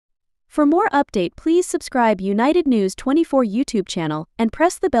For more update, please subscribe United News 24 YouTube channel and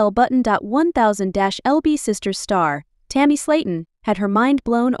press the bell button. 1000-LB Sisters star Tammy Slaton had her mind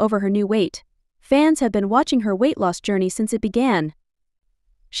blown over her new weight. Fans have been watching her weight loss journey since it began.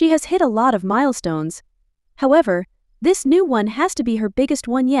 She has hit a lot of milestones. However, this new one has to be her biggest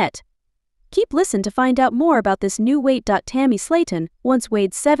one yet. Keep listen to find out more about this new weight. Tammy Slaton once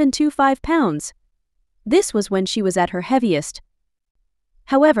weighed 725 pounds. This was when she was at her heaviest.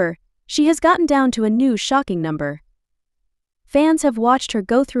 However, she has gotten down to a new shocking number. Fans have watched her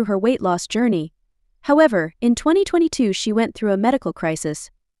go through her weight loss journey. However, in 2022 she went through a medical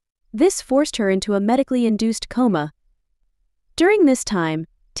crisis. This forced her into a medically induced coma. During this time,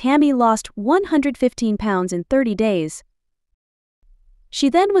 Tammy lost 115 pounds in 30 days. She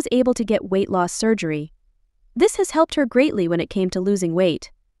then was able to get weight loss surgery. This has helped her greatly when it came to losing weight.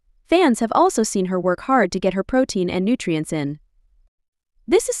 Fans have also seen her work hard to get her protein and nutrients in.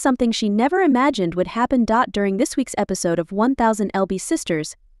 This is something she never imagined would happen. During this week's episode of 1000-LB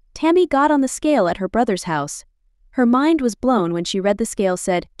Sisters, Tammy got on the scale at her brother's house. Her mind was blown when she read the scale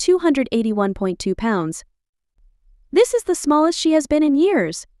said 281.2 pounds. This is the smallest she has been in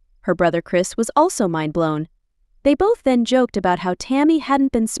years. Her brother Chris was also mind blown. They both then joked about how Tammy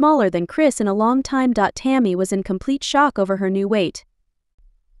hadn't been smaller than Chris in a long time. Tammy was in complete shock over her new weight,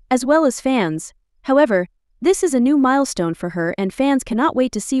 as well as fans. However, this is a new milestone for her and fans cannot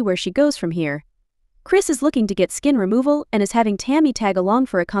wait to see where she goes from here. Chris is looking to get skin removal and is having Tammy tag along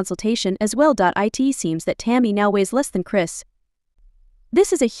for a consultation as well. It seems that Tammy now weighs less than Chris.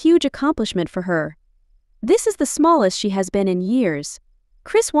 This is a huge accomplishment for her. This is the smallest she has been in years.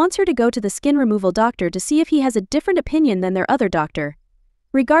 Chris wants her to go to the skin removal doctor to see if he has a different opinion than their other doctor.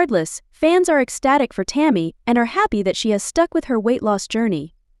 Regardless, fans are ecstatic for Tammy and are happy that she has stuck with her weight loss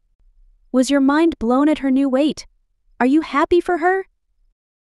journey. Was your mind blown at her new weight? Are you happy for her?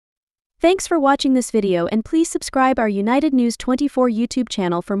 Thanks for watching this video and please subscribe our United News 24 YouTube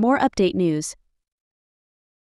channel for more update news.